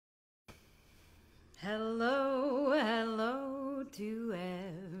Hello, hello to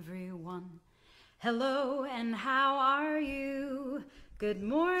everyone. Hello, and how are you? Good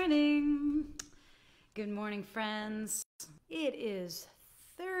morning. Good morning, friends. It is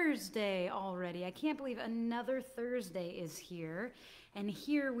Thursday already. I can't believe another Thursday is here. And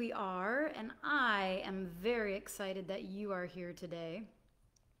here we are, and I am very excited that you are here today.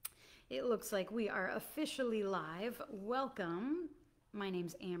 It looks like we are officially live. Welcome. My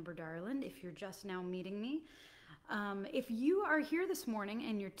name's Amber Darland, if you're just now meeting me. If you are here this morning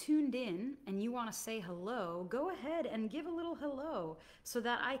and you're tuned in and you want to say hello, go ahead and give a little hello so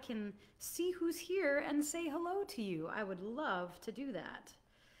that I can see who's here and say hello to you. I would love to do that.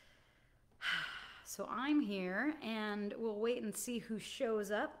 So I'm here and we'll wait and see who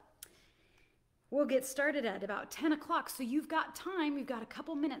shows up. We'll get started at about 10 o'clock, so you've got time, you've got a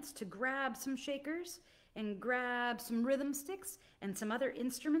couple minutes to grab some shakers and grab some rhythm sticks and some other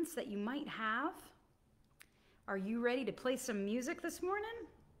instruments that you might have. Are you ready to play some music this morning?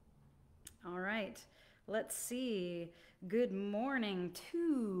 All right, let's see. Good morning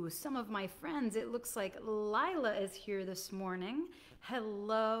to some of my friends. It looks like Lila is here this morning.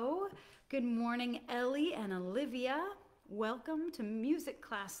 Hello. Good morning, Ellie and Olivia. Welcome to music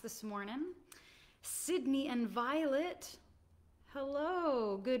class this morning. Sydney and Violet.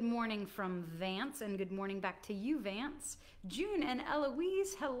 Hello, good morning from Vance, and good morning back to you, Vance. June and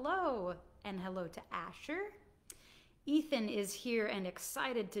Eloise, hello, and hello to Asher. Ethan is here and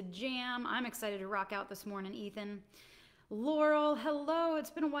excited to jam. I'm excited to rock out this morning, Ethan. Laurel, hello,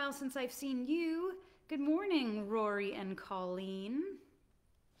 it's been a while since I've seen you. Good morning, Rory and Colleen.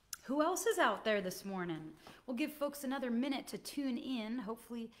 Who else is out there this morning? We'll give folks another minute to tune in.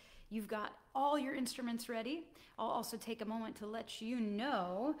 Hopefully you've got all your instruments ready. I'll also take a moment to let you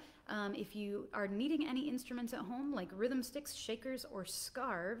know if you are needing any instruments at home, like rhythm sticks, shakers, or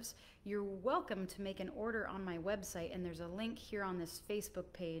scarves, you're welcome to make an order on my website, and there's a link here on this Facebook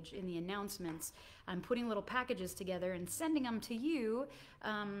page in the announcements. I'm putting little packages together and sending them to you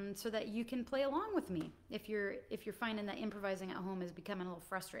so that you can play along with me if you're finding that improvising at home is becoming a little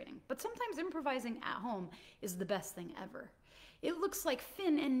frustrating. But sometimes improvising at home is the best thing ever. It looks like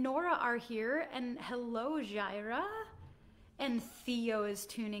Finn and Nora are here, and hello, Jaira. And Theo is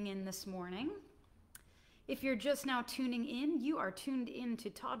tuning in this morning. If you're just now tuning in, you are tuned in to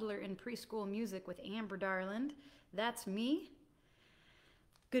Toddler and Preschool Music with Amber Darland. That's me.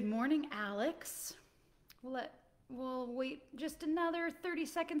 Good morning, Alex. We'll wait just another 30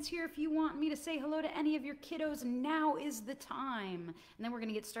 seconds here if you want me to say hello to any of your kiddos. Now is the time. And then we're going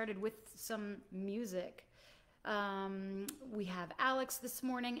to get started with some music. We have Alex this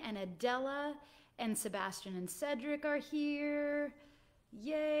morning, and Adela, and Sebastian and Cedric are here.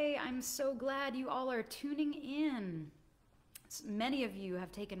 Yay, I'm so glad you all are tuning in. Many of you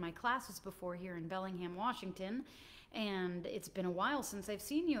have taken my classes before here in Bellingham, Washington, and it's been a while since I've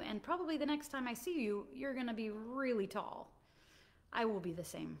seen you, and probably the next time I see you, you're gonna be really tall. I will be the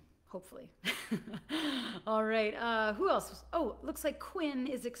same, hopefully. All right, who else? Oh, looks like Quinn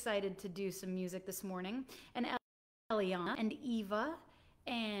is excited to do some music this morning, and Eliana and Eva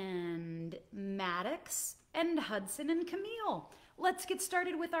and Maddox and Hudson and Camille. Let's get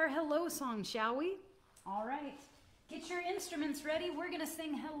started with our hello song, shall we? All right, get your instruments ready. We're gonna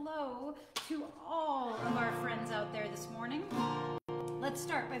sing hello to all of our friends out there this morning. Let's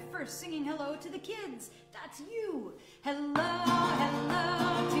start by first singing hello to the kids. That's you. Hello,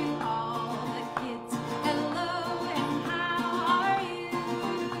 hello to all the kids. Hello, and how are you?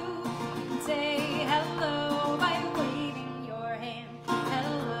 You can say hello by waving your hand.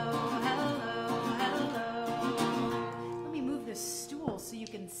 Hello, hello, hello. Let me move this stool so you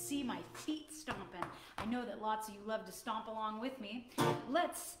can see my feet stomping. I know that lots of you love to stomp along with me.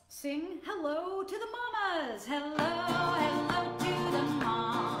 Let's sing hello to the mamas. Hello, hello to the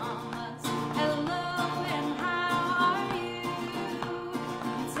mamas. Hello, and how are you? You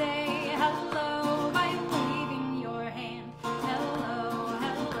can say hello by waving your hand. Hello,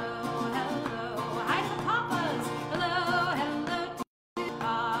 hello, hello. Hi to the papas. Hello, hello to the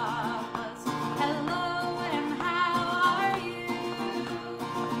papas. Hello, and how are you?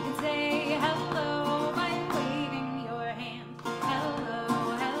 You can say hello by waving your hand. Hello,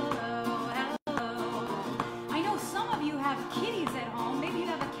 hello, hello. I know some of you have kitties at home. Maybe you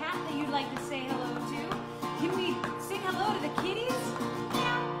have a cat that you'd like to say hello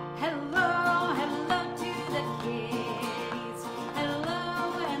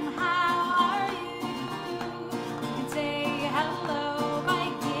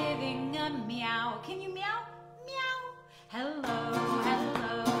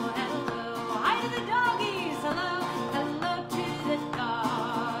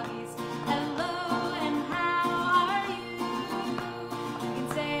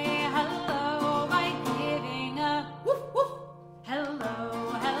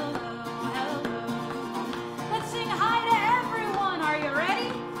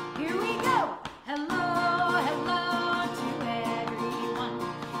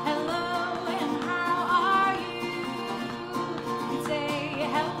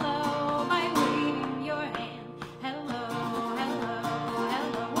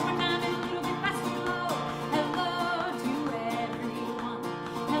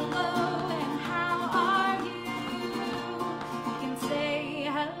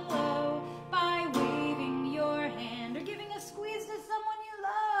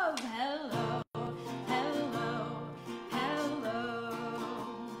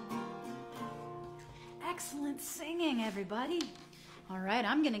everybody. All right,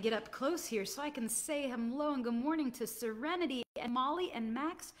 I'm gonna get up close here so I can say hello and good morning to Serenity and Molly and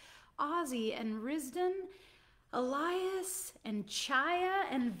Max, Ozzy and Risden, Elias and Chaya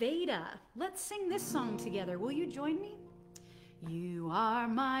and Veda. Let's sing this song together. Will you join me? You are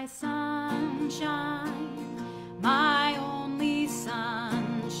my sunshine, my only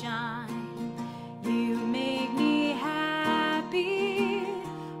sunshine. You make me happy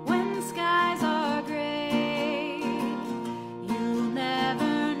when skies are gray. You'll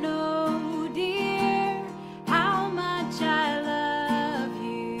never know, dear, how much I love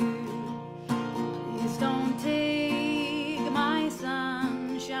you. Please don't take my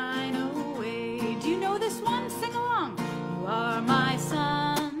sunshine away. Do you know this one? Sing along. You are my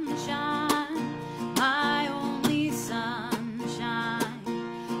sunshine, my only sunshine.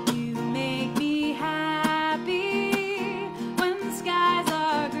 You make me happy when skies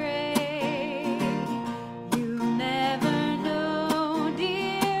are gray. You never know,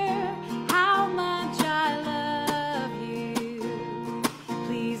 dear, how much I love you.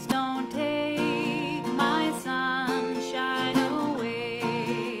 Please don't take my sunshine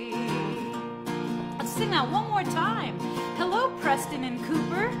away. Let's sing that one more time. Hello, Preston and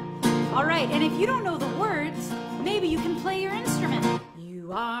Cooper. All right, and if you don't know the words, maybe you can play your instrument.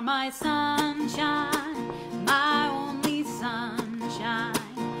 You are my sunshine, my only sunshine.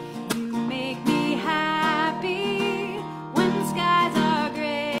 You make me happy when skies are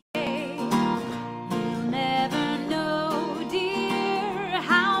gray. You'll never know, dear,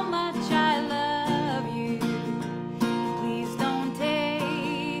 how much I love you. Please don't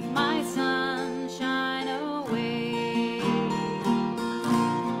take my sunshine away.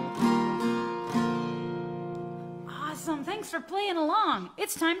 Awesome, thanks for playing along.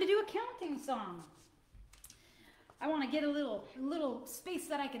 It's time to do a counting song. I want to get a little space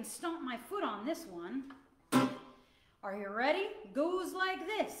that I can stomp my foot on this one. Are you ready? Goes like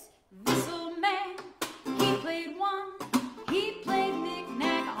this. This old man, he played one. He played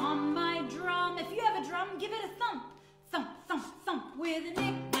knick-knack on my drum. If you have a drum, give it a thump. Thump, thump, thump. With a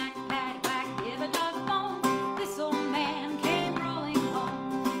knick-knack, paddywhack, give a dog a bone. This old man came rolling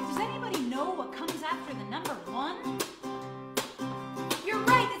home. Does anybody know what comes after the number one? You're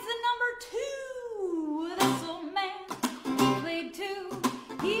right, it's the number two. This old man, he played two.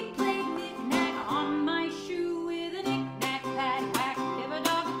 He played knick-knack on my shoe. With a knick-knack, paddywhack, give a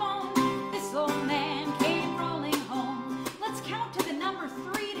dog a bone. This old man came rolling home. Let's count to the number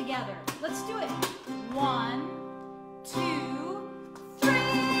three together. Let's do it. 1, 2, 3.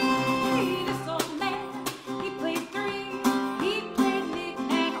 This old man, he played three. He played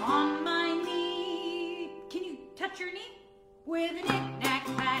knick-knack on my knee. Can you touch your knee? With a knick-knack,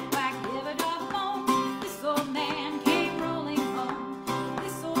 paddywhack, give a dog a bone. This old man came rolling home.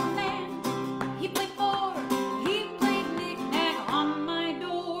 This old man, he played four. He played knick-knack on my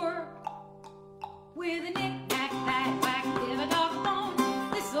door. With a knick-knack, paddywhack, give a dog a bone.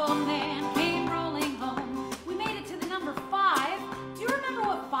 This old man came rolling home. We made it to the number 5. Do you remember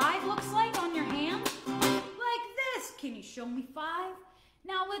what 5 looks like on your hand? Like this. Can you show me 5?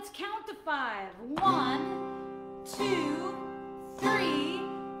 Now let's count to 5. 1, 2, 3,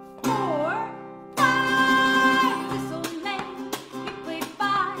 4, 5. This old man, he played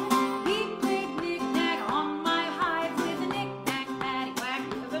 5. He played knick-knack on my hide. With a knick-knack, paddywhack,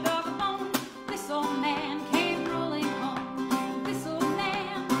 give a dog a bone. This old man came rolling home. This old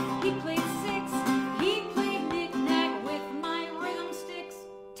man, he played 6. He played knick-knack with my rhythm sticks.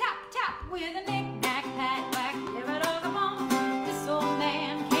 Tap, tap, with a knick-knack, paddywhack, give a dog a bone. This old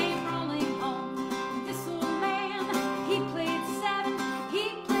man came rolling home. This old man, he played 7.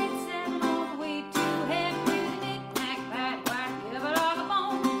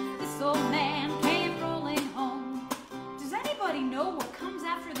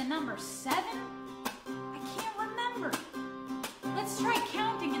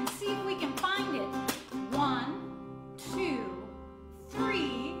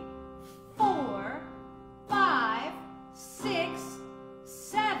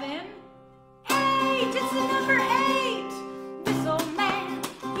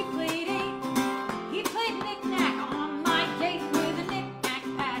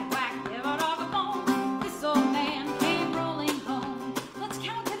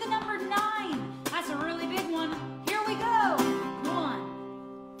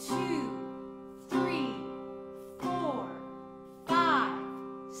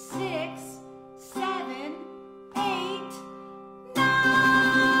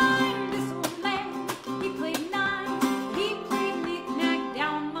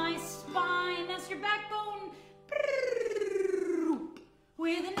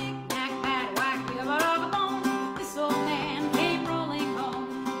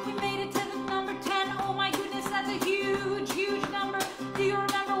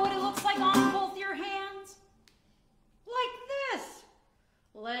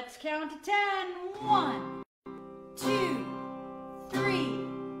 down to 10. 1, 2, 3,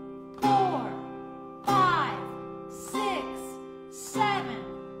 4, 5, 6, 7,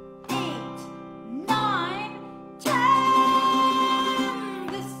 8, 9, 10.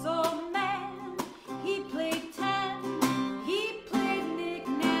 This old man, he played 10. He played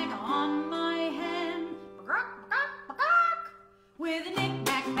knick-knack on my hen. With a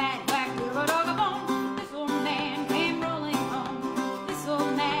knick-knack, paddywhack, dog-a-dog-a-bone. This old man came rolling home. This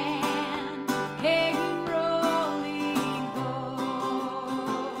old man came rolling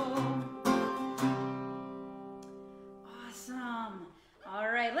home. Awesome. All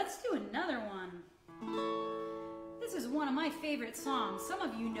right, let's do another one. This is one of my favorite songs. Some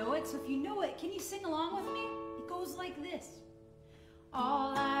of you know it, so if you know it, can you sing along with me? It goes like this.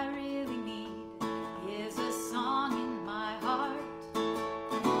 All I really need is a song in my heart,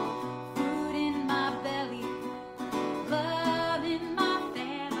 food in my belly, love in my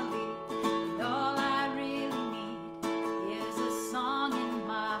family. And all I really need is a song in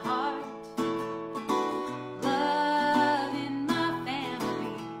my heart, love in my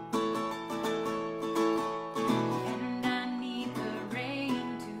family. And I need the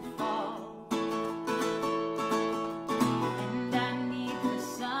rain to fall, and I need the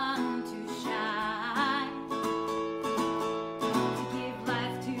sun to shine, to give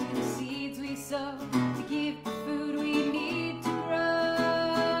life to the seeds we sow, to give the food we need to grow.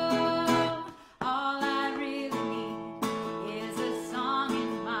 All I really need is a song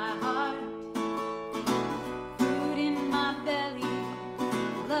in my heart, food in my belly,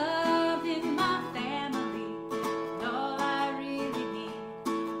 love in my family. And all I really need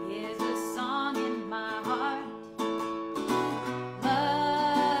is a song in my heart,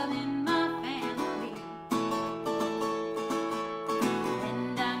 love in my family.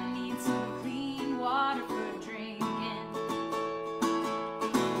 And I need some clean water for drinking,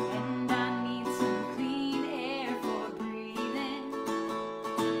 and I need some clean air for breathing,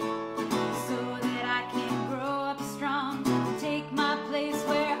 so that I can grow up strong and take my place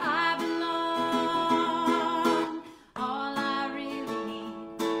where I belong. All I really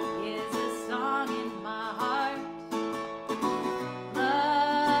need is a song in my heart,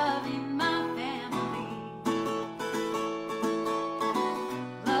 love in my family,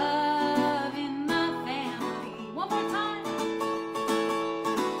 love in my family. One more time.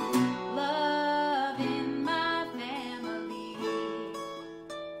 Love in my family.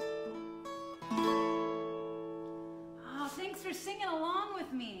 Oh, thanks for singing along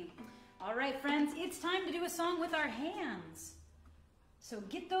with me. All right, friends, it's time to do a song with our hands. So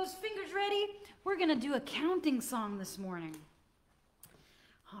get those fingers ready. We're gonna do a counting song this morning.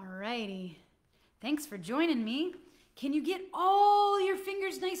 All righty. Thanks for joining me. Can you get all your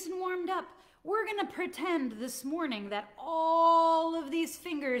fingers nice and warmed up? We're gonna pretend this morning that all of these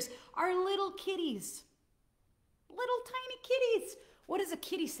fingers are little kitties. Little tiny kitties. What does a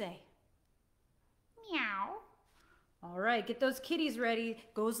kitty say? Meow. All right, get those kitties ready.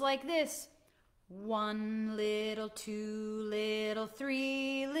 Goes like this. 1 little, 2 little,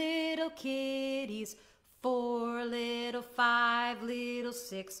 3 little kitties. 4 little, 5 little,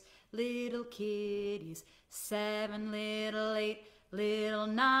 6 little kitties. 7 little, 8 little,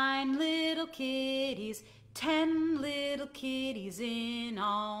 9 little kitties. 10 little kitties in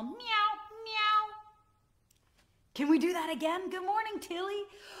all. Meow, meow. Can we do that again? Good morning, Tilly.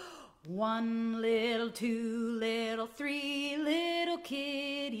 1 little, 2 little, 3 little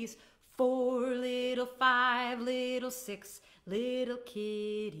kitties. 4 little, 5 little, 6 little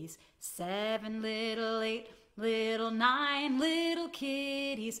kitties. 7 little, 8 little, 9 little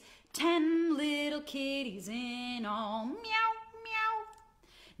kitties. 10 little kitties in all. Meow, meow.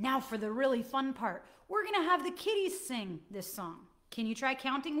 Now for the really fun part. We're gonna have the kitties sing this song. Can you try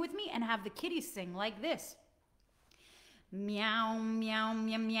counting with me and have the kitties sing like this? Meow, meow,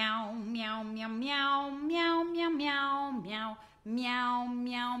 meow, meow, meow, meow, meow, meow, meow, meow, meow. Meow,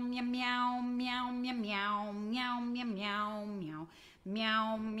 meow, meow, meow, meow, meow, meow, meow, meow, meow, meow.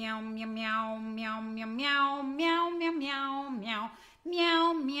 Meow, meow, meow, meow, meow, meow, meow, meow, meow, meow, meow.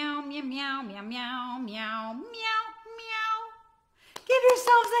 Meow, meow, meow, meow, meow, meow, meow, meow, meow. Give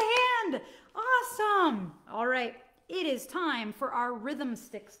yourselves a hand. Awesome. All right. It is time for our rhythm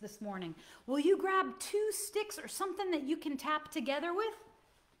sticks this morning. Will you grab 2 sticks or something that you can tap together with?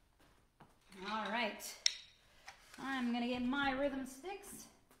 All right. I'm gonna get my rhythm sticks.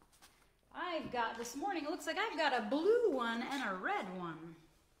 I've got this morning, it looks like I've got a blue one and a red one.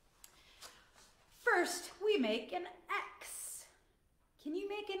 First, we make an X. Can you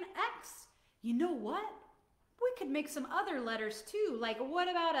make an X? You know what? We could make some other letters too, like what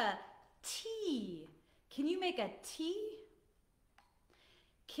about a T? Can you make a T?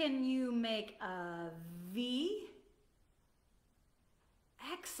 Can you make a V?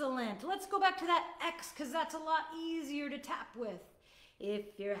 Excellent. Let's go back to that X because that's a lot easier to tap with.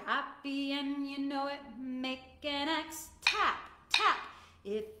 If you're happy and you know it, make an X. Tap, tap.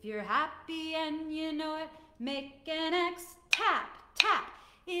 If you're happy and you know it, make an X. Tap, tap.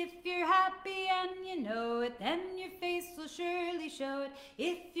 If you're happy and you know it, then your face will surely show it.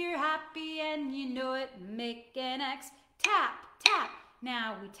 If you're happy and you know it, make an X. Tap, tap.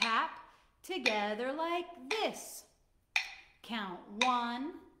 Now we tap together like this. Count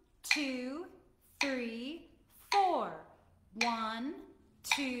 1, 2, 3, 4. 1,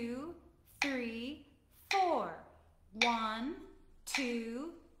 2, 3, 4. 1,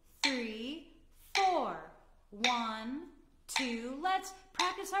 2, 3, 4. 1, 2. Let's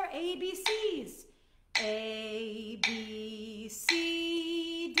practice our ABCs. A, B,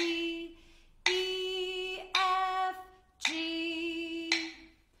 C, D, E, F, G,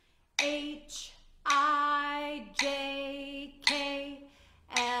 H, I, J, K,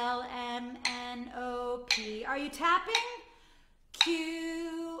 L, M, N, O, P. Are you tapping?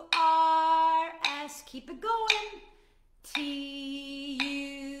 Q, R, S. Keep it going. T,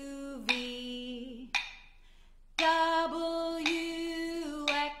 U, V, W,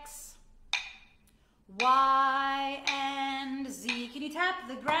 X, Y, and Z. Can you tap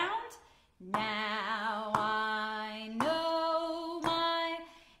the ground? Now I know my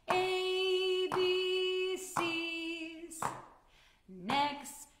ABCs.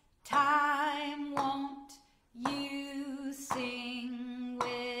 Next time, won't you sing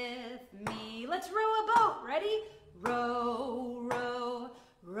with me? Let's row a boat. Ready? Row, row,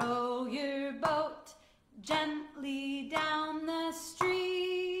 row your boat gently down the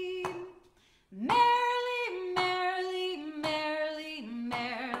stream. Merrily, merrily, merrily,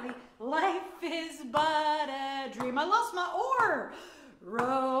 merrily, life is but a dream. I lost my oar.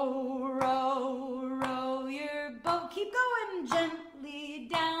 Row, row, row your boat. Keep going gently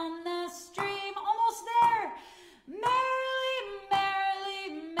down the stream. Almost there. Merrily, merrily,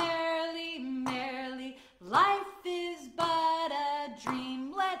 merrily, merrily, life is but a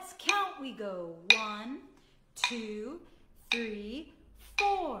dream. Let's count. We go 1, 2, 3,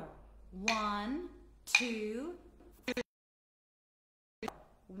 4. 1, 2, 3.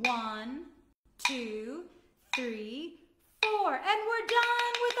 1, 2, 3, 4. And we're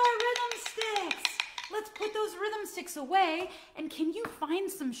done with our rhythm sticks. Let's put those rhythm sticks away. And can you find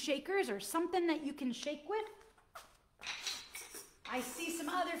some shakers or something that you can shake with? I see some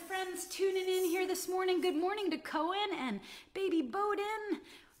other friends tuning in here this morning. Good morning to Cohen and baby Bowden.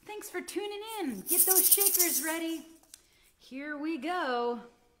 Thanks for tuning in. Get those shakers ready. Here we go.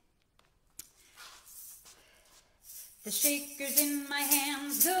 The shakers in my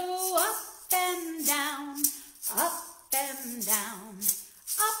hands go up and down, up and down,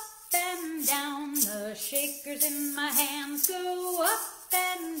 up and down. The shakers in my hands go up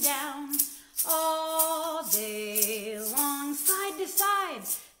and down all day long, side to side.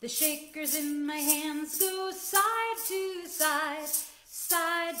 The shakers in my hands go side to side,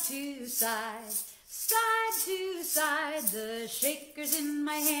 side to side, side to side. The shakers in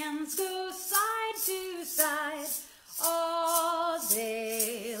my hands go side to side all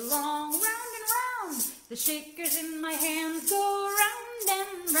day long, round and round. The shakers in my hands go round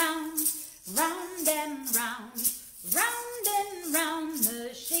and round, round and round, round and round.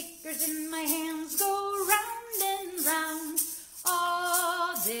 The shakers in my hands go round and round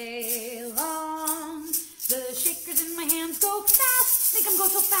all day long. The shakers in my hands go fast, make them go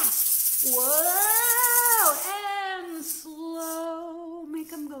so fast. Whoa, and slow, make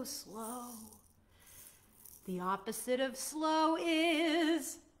them go slow. The opposite of slow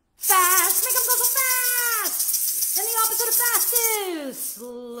is fast, make them go so fast. And the opposite of fast is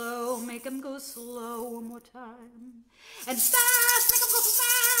slow, make them go slow. One more time. And fast, make them go so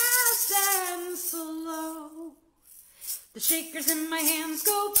fast and slow. The shakers in my hands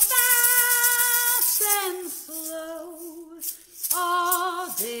go fast and slow all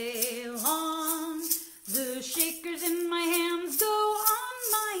day long. The shakers in my hands go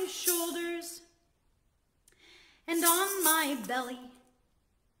on my shoulders and on my belly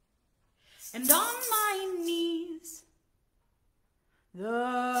and on my knees.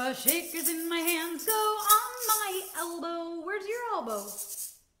 The shakers in my hands go on my elbow. Where's your elbow?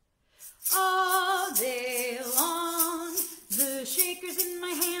 All day long. The shakers in my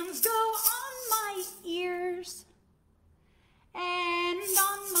hands go on my ears and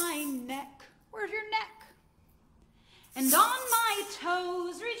on my neck. Where's your neck? And on my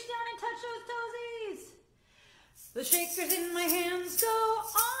toes. Reach down and touch those toesies. The shakers in my hands go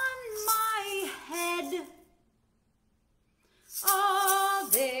on my head all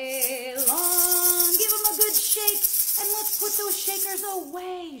day shakers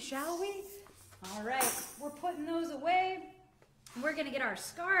away, shall we? All right, we're putting those away. We're gonna get our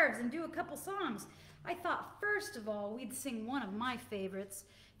scarves and do a couple songs. I thought first of all, we'd sing one of my favorites.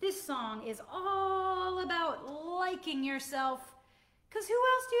 This song is all about liking yourself. Because who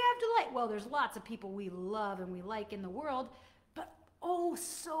else do you have to like? Well, there's lots of people we love and we like in the world, but oh,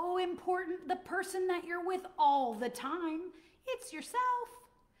 so important, the person that you're with all the time. It's yourself.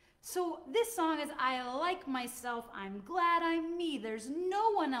 So this song is, I like myself, I'm glad I'm me, there's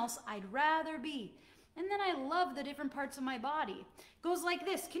no one else I'd rather be. And then I love the different parts of my body. Goes like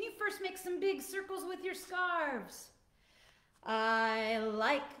this. Can you first make some big circles with your scarves? I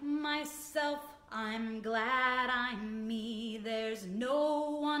like myself, I'm glad I'm me, there's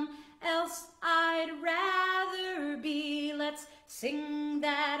no one else I'd rather be. Let's sing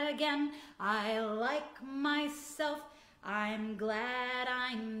that again. I like myself, I'm glad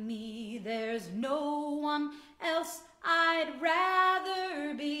I'm me, there's no one else I'd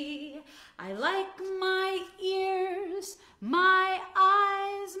rather be. I like my ears, my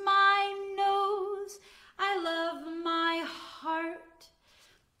eyes, my nose. I love my heart,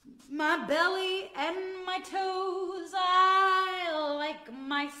 my belly and my toes. I like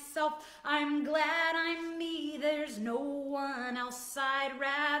myself, I'm glad I'm me, there's no one else I'd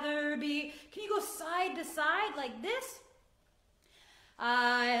rather be. Can you go side to side like this?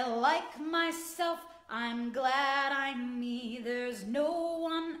 I like myself, I'm glad I'm me, there's no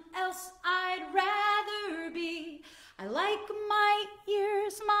one else I'd rather be. I like my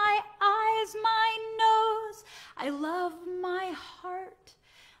ears, my eyes, my nose. I love my heart,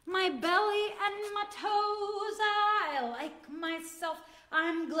 my belly and my toes. I like myself,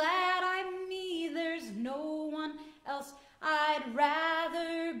 I'm glad I'm me, there's no one else I'd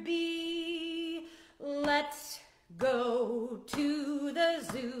rather be. Let's go to the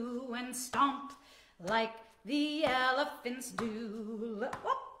zoo and stomp like the elephants do.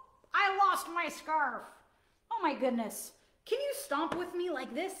 Oh, I lost my scarf. Oh my goodness. Can you stomp with me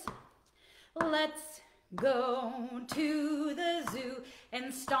like this? Let's go to the zoo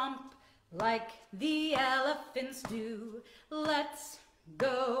and stomp like the elephants do. Let's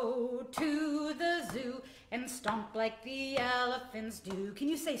go to the zoo and stomp like the elephants do. Can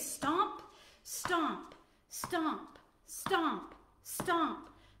you say stomp, stomp, stomp, stomp, stomp,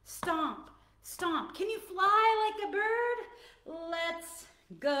 stomp, stomp? Can you fly like a bird? Let's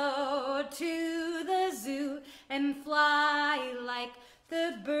go to the zoo and fly like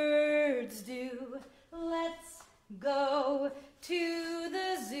the birds do. Let's go to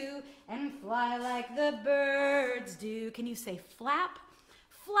the zoo and fly like the birds do. Can you say flap,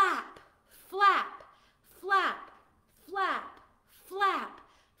 flap, flap, flap, flap, flap,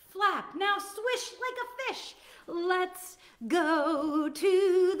 flap? Now swish like a fish. Let's go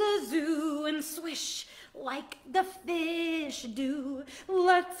to the zoo and swish like the fish do.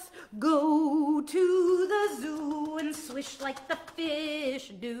 Let's go to the zoo and swish like the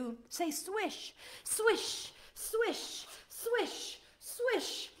fish do. Say swish, swish, swish, swish,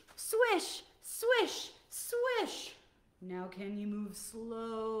 swish, swish, swish, swish. Now can you move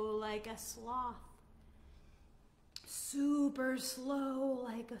slow like a sloth? Super slow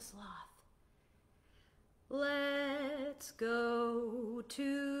like a sloth. Let's go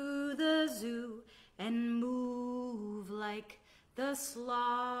to the zoo and move like the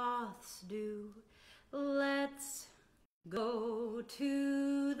sloths do. Let's go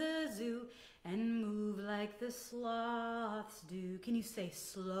to the zoo and move like the sloths do. Can you say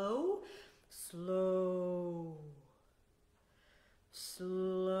slow, slow,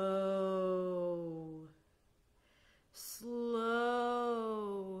 slow,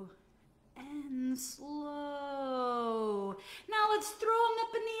 slow, and slow? Now let's throw them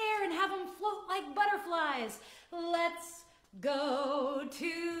up in the air and have them float like butterflies. Let's go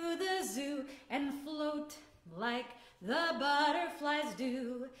to the zoo and float like the butterflies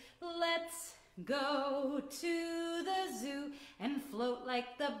do. Let's go to the zoo and float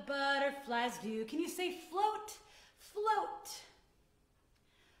like the butterflies do. Can you say float, float,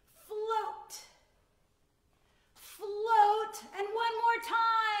 float, float? And one more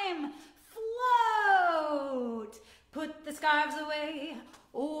time, float. Put the scarves away,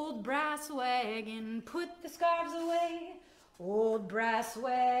 old brass wagon. Put the scarves away, old brass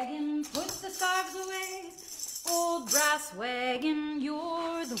wagon. Put the scarves away, old brass wagon.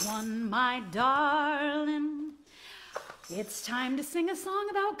 You're the one, my darling. It's time to sing a song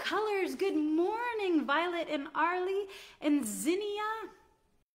about colors. Good morning, Violet and Arlie and Zinnia.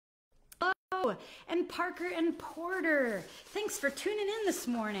 Oh, and Parker and Porter. Thanks for tuning in this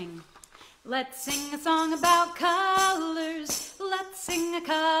morning. Let's sing a song about colors. Let's sing a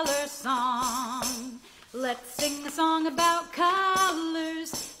color song. Let's sing a song about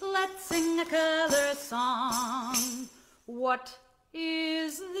colors. Let's sing a color song. What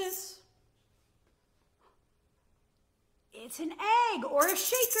is this? It's an egg or a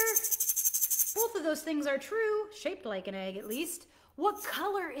shaker. Both of those things are true, shaped like an egg at least. What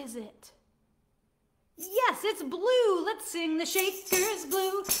color is it? Yes, it's blue. Let's sing the shaker's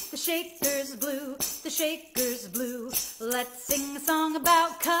blue. The shaker's blue. The shaker's blue. Let's sing a song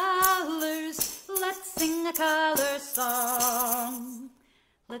about colors. Let's sing a color song.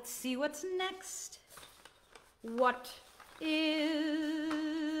 Let's see what's next. What is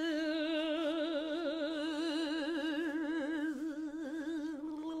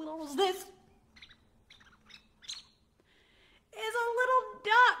this? Is a little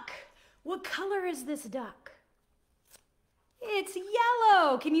duck. What color is this duck? It's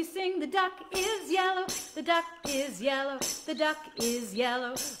yellow. Can you sing the duck is yellow? The duck is yellow. The duck is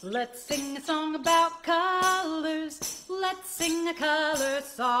yellow. Let's sing a song about colors. Let's sing a color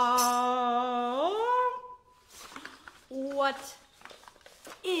song. What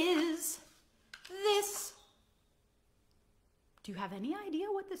is this? Do you have any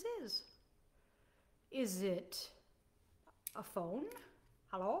idea what this is? Is it a phone?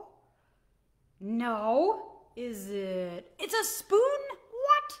 Hello? No. Is it? It's a spoon?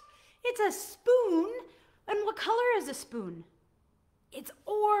 What? It's a spoon? And what color is a spoon? It's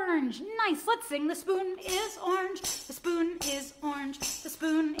orange. Nice. Let's sing the spoon is orange. The spoon is orange. The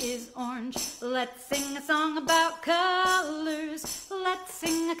spoon is orange. Let's sing a song about colors. Let's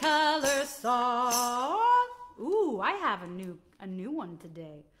sing a color song. Ooh, I have a new one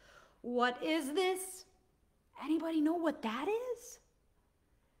today. What is this? Anybody know what that is?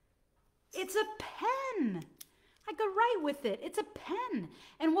 It's a pen. I could write with it. It's a pen.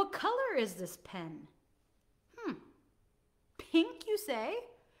 And what color is this pen? Pink, you say?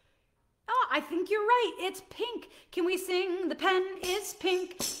 Oh, I think you're right. It's pink. Can we sing the pen is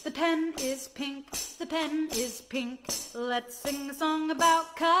pink? The pen is pink. The pen is pink. Let's sing a song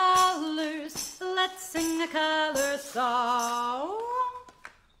about colors. Let's sing a color song.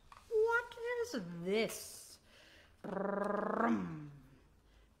 What is this?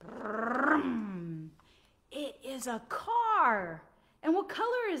 It is a car. And what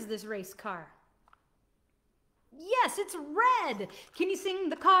color is this race car? Yes, it's red. Can you sing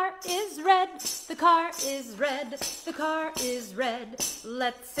the car is red? The car is red. The car is red.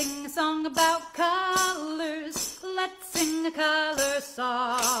 Let's sing a song about colors. Let's sing a color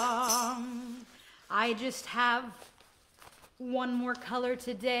song. I just have one more color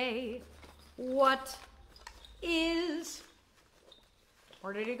today. What is...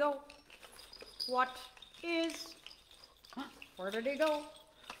 Where did he go? What is... Where did he go?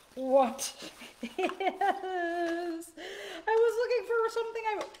 What is... I was looking for something.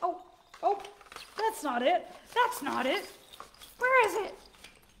 Oh, that's not it. That's not it. Where is it?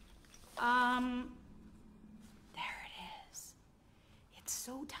 There it is. It's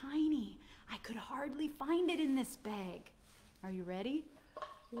so tiny. I could hardly find it in this bag. Are you ready?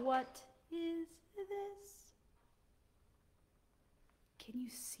 What is this? Can you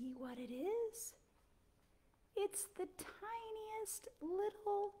see what it is? It's the tiniest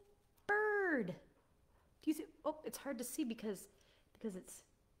little bird. Do you see? Oh, it's hard to see because it's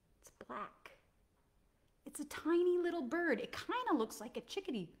black. It's a tiny little bird. It kind of looks like a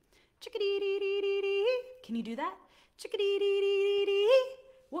chickadee. Chickadee-dee-dee-dee-dee. Can you do that? Chickadee-dee-dee-dee-dee.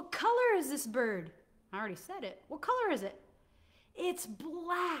 What color is this bird? I already said it. What color is it? It's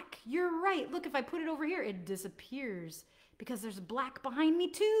black. You're right. Look, if I put it over here, it disappears because there's black behind me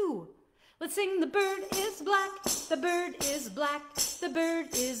too. Let's sing the bird is black, the bird is black, the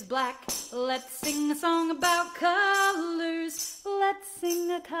bird is black. Let's sing a song about colors. Let's sing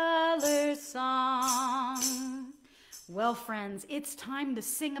a color song. Well, friends, it's time to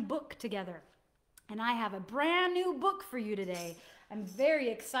sing a book together. And I have a brand new book for you today. I'm very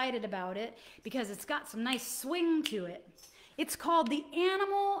excited about it because it's got some nice swing to it. It's called The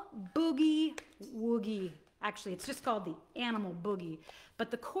Animal Boogie Woogie. Actually, it's just called The Animal Boogie. But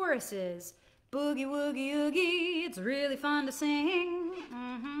the chorus is, boogie, woogie, oogie, it's really fun to sing.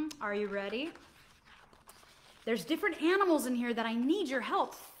 Are you ready? There's different animals in here that I need your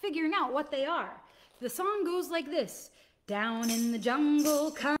help figuring out what they are. The song goes like this. Down in the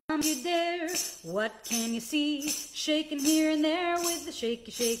jungle, come you dare. What can you see? Shaking here and there with a shaky,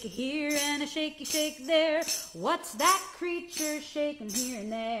 shaky here and a shaky, shake there. What's that creature shaking here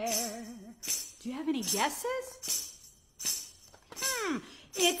and there? Do you have any guesses?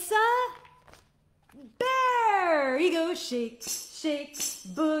 It's a bear. He goes shake, shake,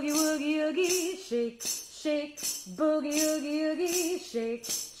 boogie, woogie, oogie, shake, shake, boogie, oogie, oogie, shake,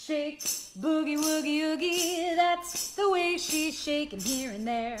 shake. shake, boogie woogie oogie. That's the way she's shaking here and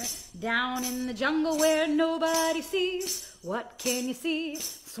there. Down in the jungle where nobody sees. What can you see?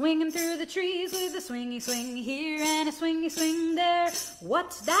 Swinging through the trees with a swingy swing here and a swingy swing there.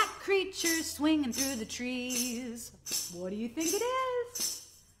 What's that creature swinging through the trees? What do you think it is?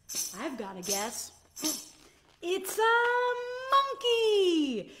 I've got a guess. It's a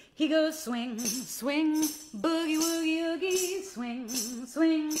monkey. He goes swing, swing, boogie woogie oogie, swing,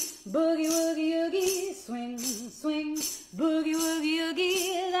 swing, boogie woogie oogie, swing, swing, boogie woogie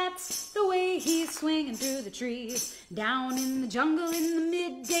oogie. That's the way he's swinging through the trees. Down in the jungle in the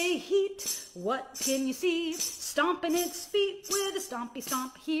midday heat, what can you see? Stomping its feet with a stompy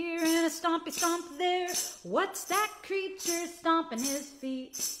stomp here and a stompy stomp there. What's that creature stomping his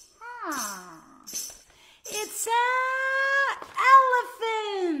feet? It's a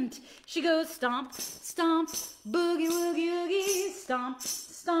elephant. She goes stomp, stomp, boogie woogie oogie, stomp,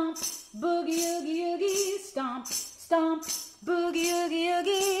 stomp, boogie oogie oogie, stomp, stomp, boogie oogie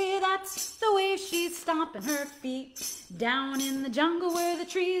oogie. That's the way she's stomping her feet. Down in the jungle where the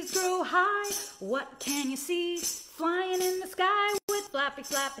trees grow high, what can you see? Flying in the sky with flappy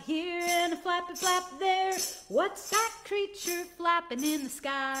flap here and a flappy flap there. What's that creature flapping in the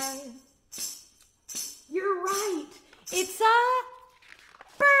sky? You're right. It's a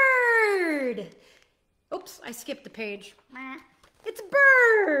bird. Oops, I skipped the page. It's a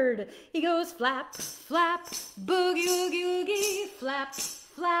bird. He goes flap, flap, boogie woogie oogie, flap,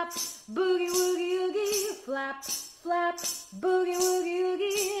 flap, boogie woogie oogie, flap, flap, boogie woogie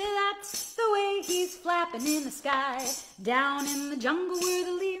oogie. That's the way he's flapping in the sky. Down in the jungle where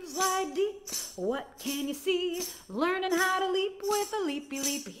the leaves lie deep, what can you see? Learning how to leap with a leapy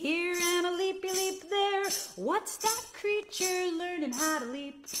leap here and a leapy leap there. What's that creature learning how to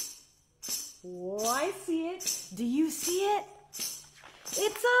leap? Oh, I see it. Do you see it?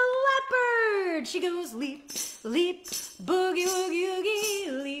 It's a leopard. She goes leap, leap, boogie woogie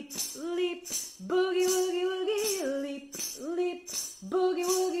oogie, leap, leap, boogie woogie oogie, leap, leap, boogie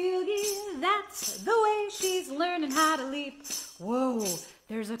woogie oogie. That's the way she's learning how to leap. Whoa,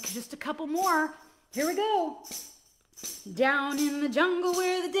 there's just a couple more. Here we go. Down in the jungle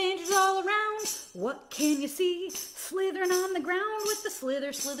where the danger's all around, what can you see? Slithering on the ground with the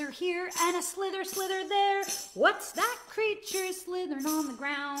slither, slither here and a slither, slither there. What's that creature slithering on the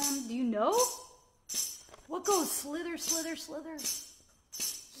ground? Do you know? What goes slither, slither, slither?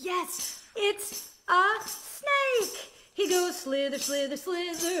 Yes, it's a snake. He goes slither, slither,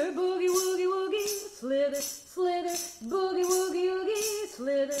 slither, boogie, woogie, woogie, slither, slither, boogie, woogie, woogie,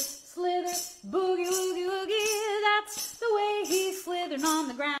 slither, slither, boogie, woogie, woogie. That's the way he's slithering on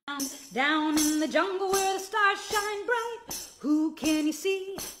the ground. Down in the jungle where the stars shine bright, who can you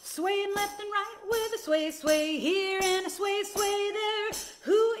see? Swaying left and right with a sway, sway here and a sway, sway there.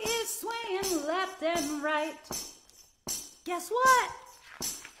 Who is swaying left and right? Guess what?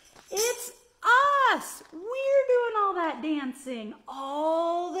 It's us. We're doing all that dancing.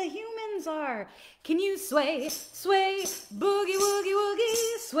 All the humans are. Can you sway, sway, boogie, woogie,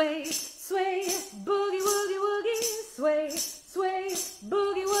 woogie, sway, sway, boogie, woogie, woogie, sway, sway,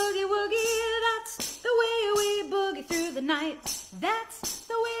 boogie, woogie, woogie. That's the way we boogie through the night. That's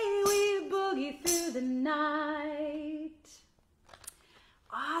the way we boogie through the night.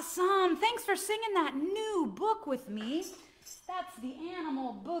 Awesome. Thanks for singing that new book with me. That's the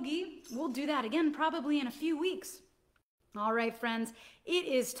Animal Boogie. We'll do that again probably in a few weeks. All right, friends, it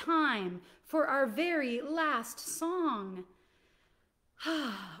is time for our very last song.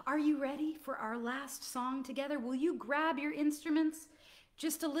 Are you ready for our last song together? Will you grab your instruments?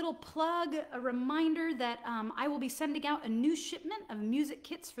 Just a little plug, a reminder that I will be sending out a new shipment of music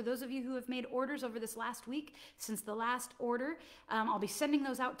kits for those of you who have made orders over this last week since the last order. I'll be sending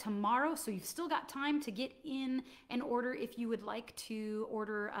those out tomorrow, so you've still got time to get in an order if you would like to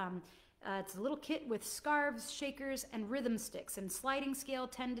order. It's a little kit with scarves, shakers, and rhythm sticks, and sliding scale,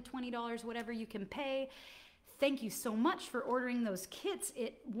 $10 to $20, whatever you can pay. Thank you so much for ordering those kits.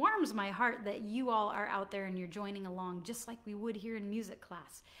 It warms my heart that you all are out there and you're joining along just like we would here in music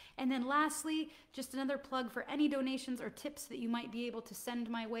class. And then lastly, just another plug for any donations or tips that you might be able to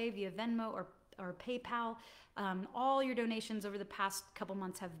send my way via Venmo or PayPal. All your donations over the past couple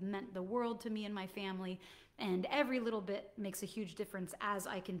months have meant the world to me and my family, and every little bit makes a huge difference as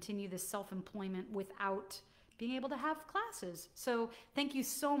I continue this self-employment without being able to have classes. So thank you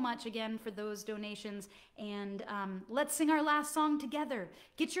so much again for those donations, and let's sing our last song together.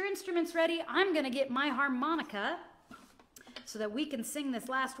 Get your instruments ready. I'm gonna get my harmonica so that we can sing this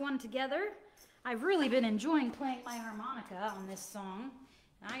last one together. I've really been enjoying playing my harmonica on this song.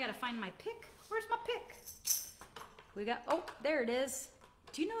 Now I gotta find my pick. Where's my pick? We got, oh, there it is.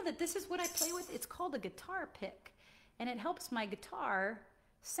 Do you know that this is what I play with? It's called a guitar pick, and it helps my guitar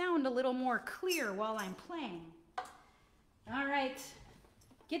sound a little more clear while I'm playing. All right,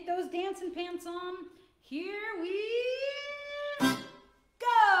 get those dancing pants on. Here we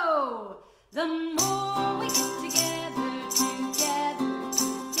go. The more we get together,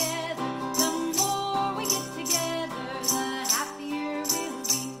 the more we get together, the happier we'll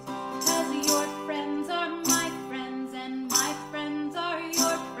be. 'Cause your friends are my friends, and my friends are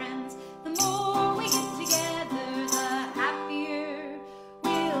your friends. The more we get together, the happier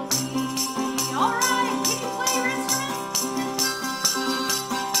we'll be. All right, can you play your instruments?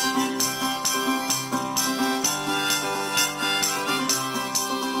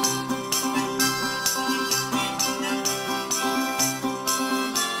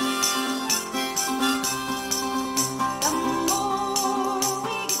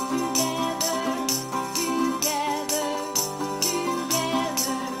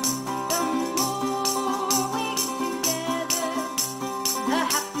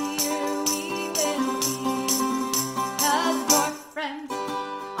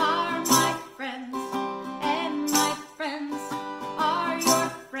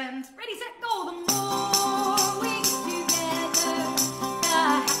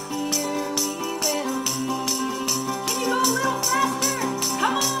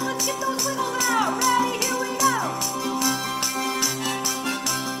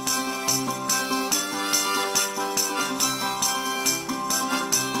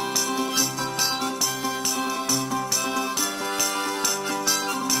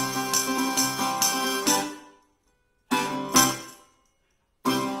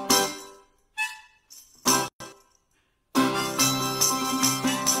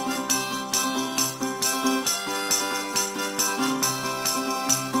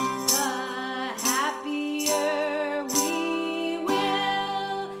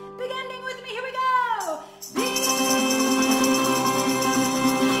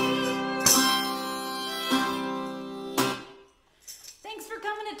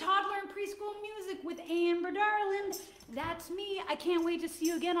 Toddler and Preschool Music with Darland. That's me. I can't wait to see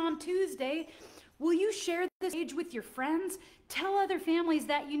you again on Tuesday. Will you share this page with your friends? Tell other families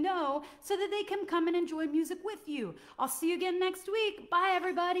that you know so that they can come and enjoy music with you. I'll see you again next week. Bye,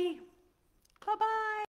 everybody. Bye-bye.